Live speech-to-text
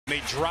They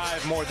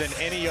drive more than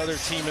any other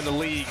team in the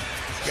league.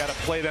 You got to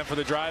play them for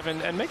the drive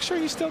and make sure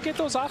you still get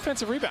those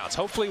offensive rebounds.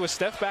 Hopefully with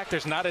Steph back,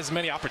 there's not as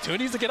many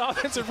opportunities to get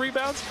offensive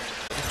rebounds.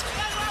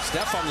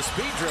 Steph on the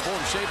speed dribble,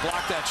 and Shea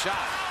blocked that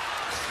shot.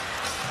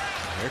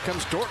 Here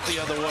comes Dort the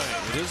other way.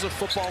 It is a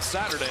football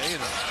Saturday,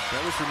 and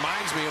that just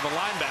reminds me of a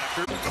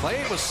linebacker.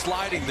 Clay was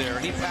sliding there,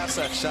 and he passed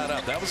that shot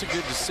up. That was a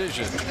good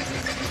decision.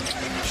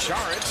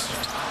 Saric,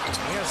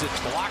 he has it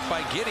blocked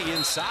by Giddey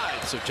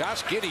inside, so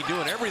Josh Giddey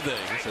doing everything.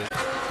 So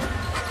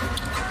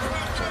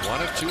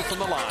 1 of 2 from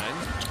the line.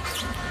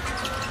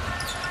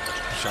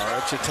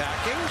 Saric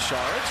attacking.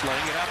 Saric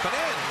laying it up and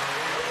in.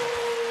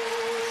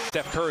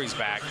 Steph Curry's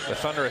back. The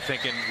Thunder are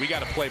thinking, we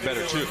got to play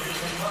better too.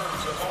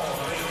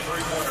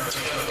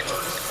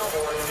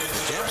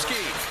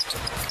 Jamski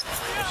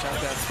shot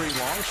that 3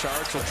 long.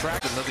 Saric will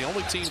track him. They're the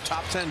only team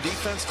top 10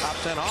 defense, top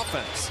 10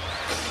 offense.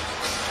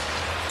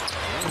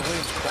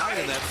 Williams quiet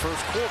in that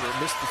first quarter.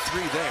 Missed the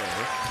 3 there.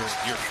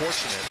 You're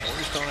fortunate.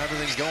 Warriors don't have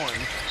anything going.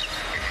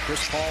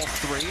 Chris Paul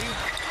 3.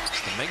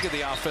 Kuminga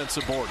the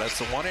offensive board. That's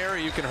the one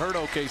area you can hurt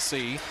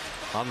OKC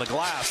on the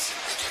glass.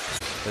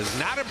 Has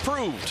not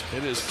improved.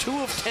 It is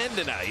 2 of 10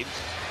 tonight.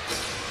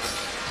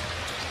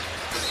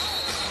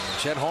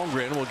 Chet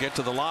Holmgren will get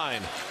to the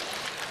line.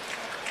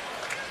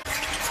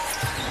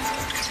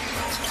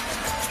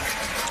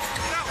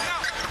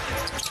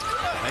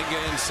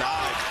 Kuminga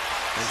inside.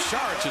 And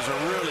Saric is a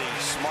really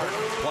smart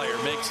player.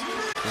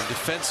 And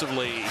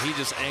defensively, he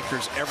just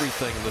anchors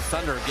everything. The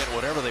Thunder get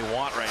whatever they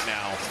want right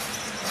now.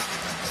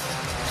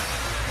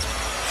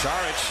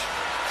 Saric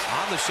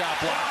on the shot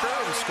blocker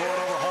and scored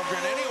over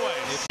Holmgren anyway.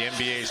 The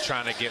NBA is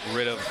trying to get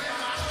rid of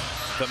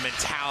the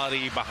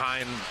mentality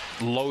behind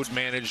load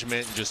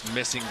management, just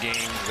missing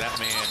games. That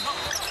man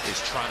is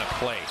trying to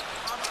play.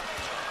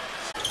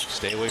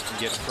 Stay away from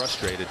getting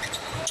frustrated.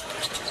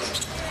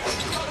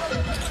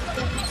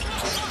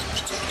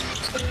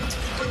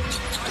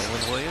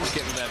 Williams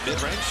getting that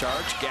mid-range.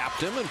 Saric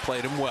gapped him and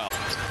played him well.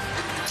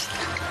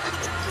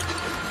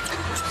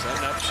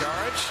 Setting up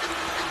Saric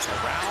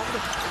around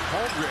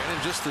Holmgren,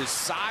 and just the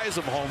size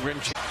of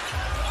Holmgren.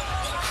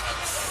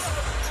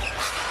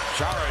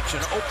 Saric,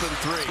 an open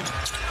 3.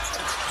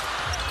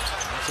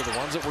 So the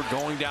ones that were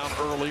going down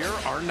earlier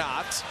are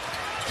not.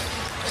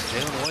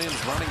 Jalen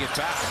Williams running it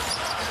back.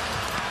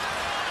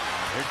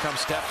 Here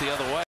comes Steph the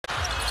other way.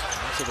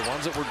 So the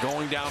ones that were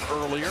going down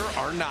earlier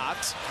are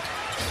not.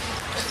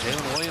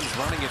 Jalen Williams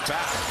running it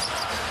back.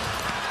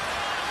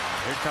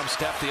 Here comes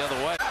Steph the other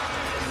way.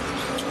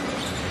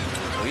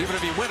 Well, even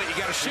if you win it, you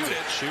got to shoot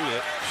it. Shoot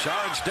it.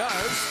 Saric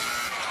does.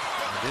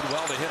 Did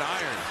well to hit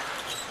iron.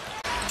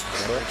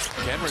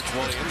 Kenrich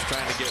Williams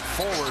trying to get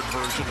forward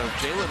version of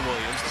Jalen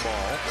Williams the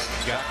ball.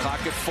 Got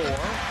clock at 4.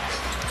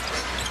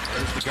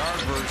 There's the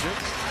guard version.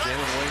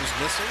 Jalen Williams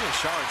missing, and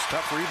Saric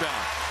tough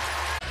rebound.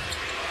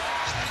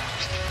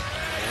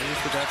 And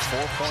for that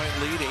 4-point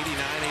lead,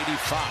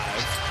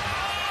 89-85.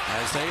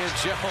 Isaiah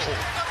Joe,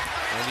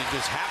 and he's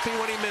just happy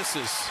when he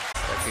misses.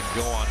 That can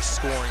go on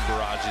scoring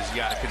barrages.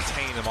 You got to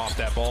contain them off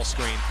that ball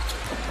screen.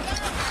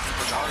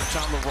 Saric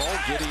on the roll.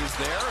 Giddey is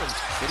there, and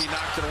Giddey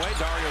knocked it away.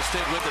 Dario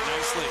stayed with it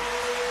nicely.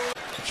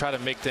 Try to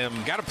make them.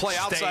 Got to play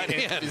outside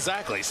in.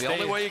 Exactly. The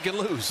only way you can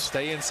lose.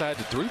 Stay inside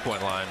the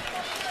 3-point line.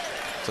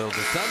 So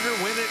the Thunder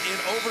win it in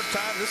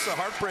overtime. This is a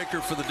heartbreaker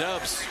for the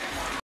Dubs.